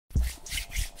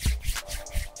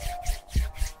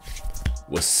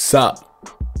What's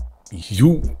up,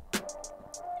 you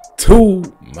too,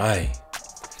 man?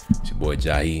 It's your boy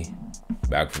Jahi,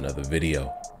 back for another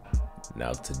video.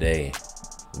 Now today,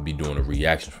 we'll be doing a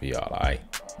reaction for y'all, alright?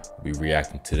 We'll be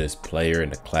reacting to this player in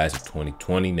the class of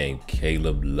 2020 named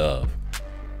Caleb Love.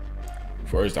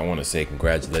 First, I want to say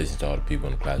congratulations to all the people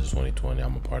in the class of 2020.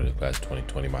 I'm a part of the class of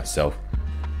 2020 myself.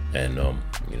 And,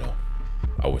 you know,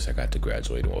 I wish I got to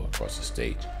graduate all across the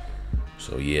stage.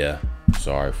 So yeah,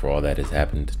 sorry for all that has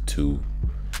happened to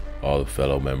all the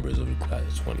fellow members of the class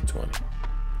of 2020.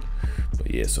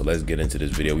 But yeah, so let's get into this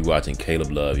video. We watching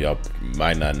Caleb Love. Y'all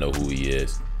might not know who he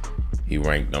is. He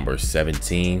ranked number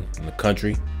 17 in the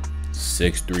country,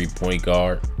 6'3" point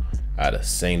guard out of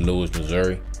St. Louis,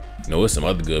 Missouri. You know, there's some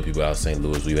other good people out of St.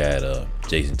 Louis. We've had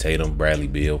Jason Tatum, Bradley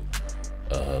Beal,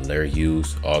 Larry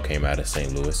Hughes, all came out of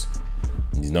St. Louis.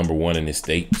 He's number 1 in his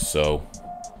state, so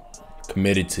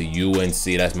committed to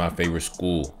UNC. That's my favorite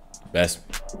school. Best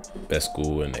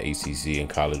school in the ACC in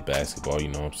college basketball, you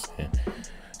know what I'm saying?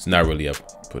 It's not really up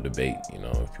for debate, you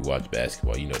know. If you watch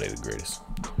basketball, you know they're the greatest.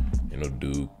 You know,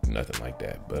 Duke, nothing like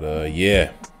that. But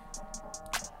yeah,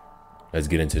 let's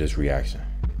get into this reaction.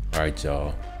 All right,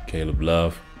 y'all. Caleb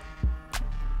Love,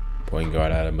 point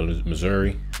guard out of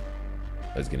Missouri.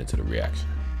 Let's get into the reaction.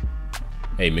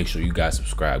 Hey, make sure you guys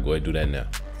subscribe. Go ahead and do that now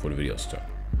before the video starts.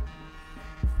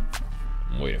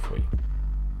 I'm waiting for you.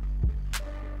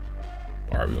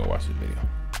 All right, we're gonna watch this video.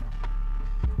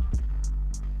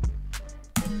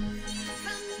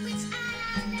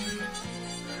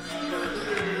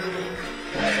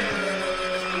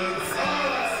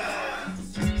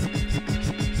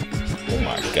 Oh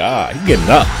my God, he getting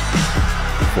up.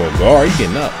 For a guard, he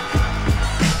getting up.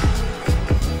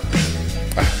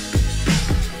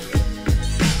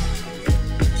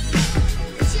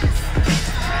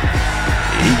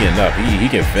 He getting up. He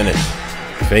can finish.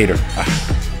 Fader.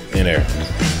 In there.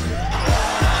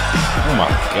 Oh my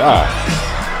God.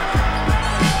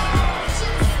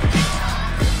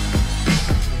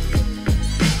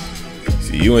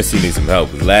 See, UNC needs some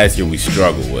help. Last year we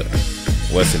struggled with,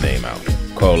 what's the name out?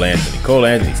 Cole Anthony. Cole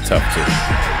Anthony's tough too.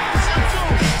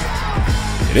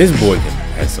 Yeah, this boy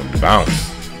has some bounce.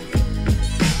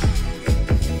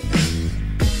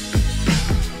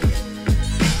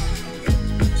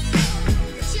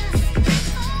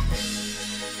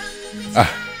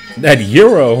 That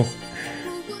Euro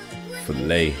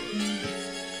filet.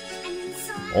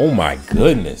 Oh my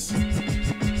goodness.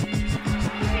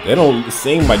 They don't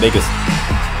seem like they could.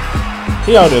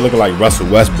 He out there looking like Russell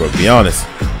Westbrook, be honest.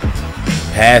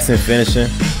 Passing, finishing.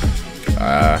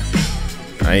 I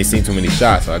ain't seen too many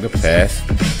shots, so I could pass.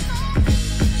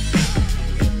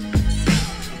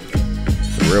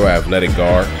 It's a real athletic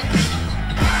guard. Oh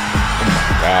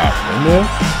my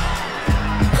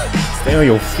God, stay on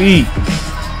your feet.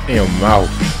 In your mouth.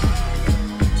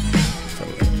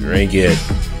 Drink it.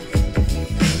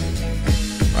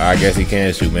 I guess he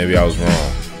can shoot. Maybe I was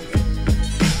wrong.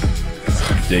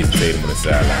 Jason Tatum on the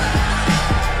sideline.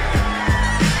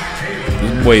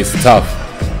 This boy is tough.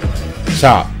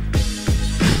 Chop.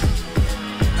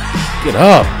 Get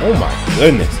up. Oh my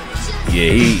goodness.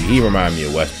 Yeah, he reminded me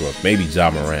of Westbrook. Maybe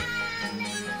Ja Morant.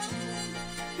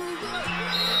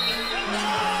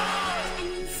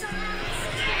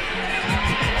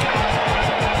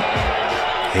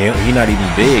 He's not even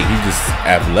big. He's just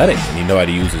athletic, and he know how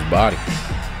to use his body.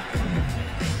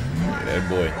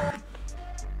 Yeah,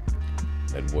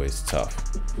 that boy is tough.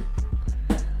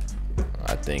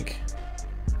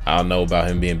 I don't know about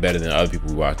him being better than other people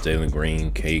who watch. Jalen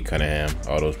Green, Cade Cunningham,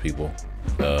 all those people.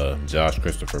 Josh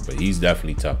Christopher, but he's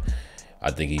definitely tough. I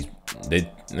think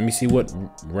let me see what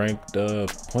ranked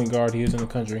point guard he is in the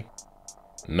country.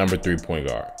 Number 3 point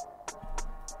guard.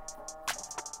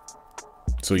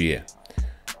 So yeah.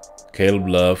 Caleb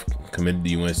Love committed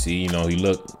to UNC. You know, he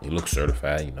looked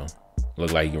certified. You know,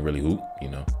 looked like he can really hoop. You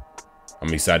know,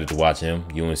 I'm excited to watch him.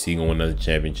 UNC gonna win another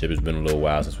championship. It's been a little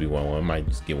while since we won one. Might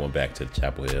just get one back to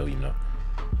Chapel Hill. You know,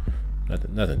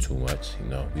 nothing too much. You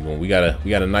know, we got a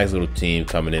nice little team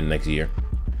coming in next year.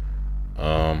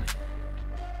 But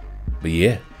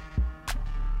yeah,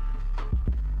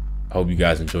 I hope you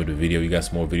guys enjoyed the video. You got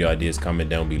some more video ideas, comment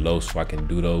down below so I can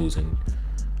do those. And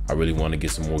I really want to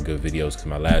get some more good videos because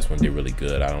my last one did really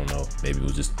good. I don't know. Maybe it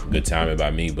was just good timing by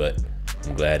me, but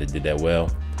I'm glad it did that well.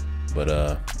 But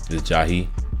this is Jahi.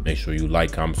 Make sure you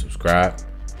like, comment, subscribe.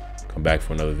 Come back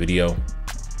for another video.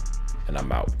 And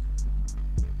I'm out.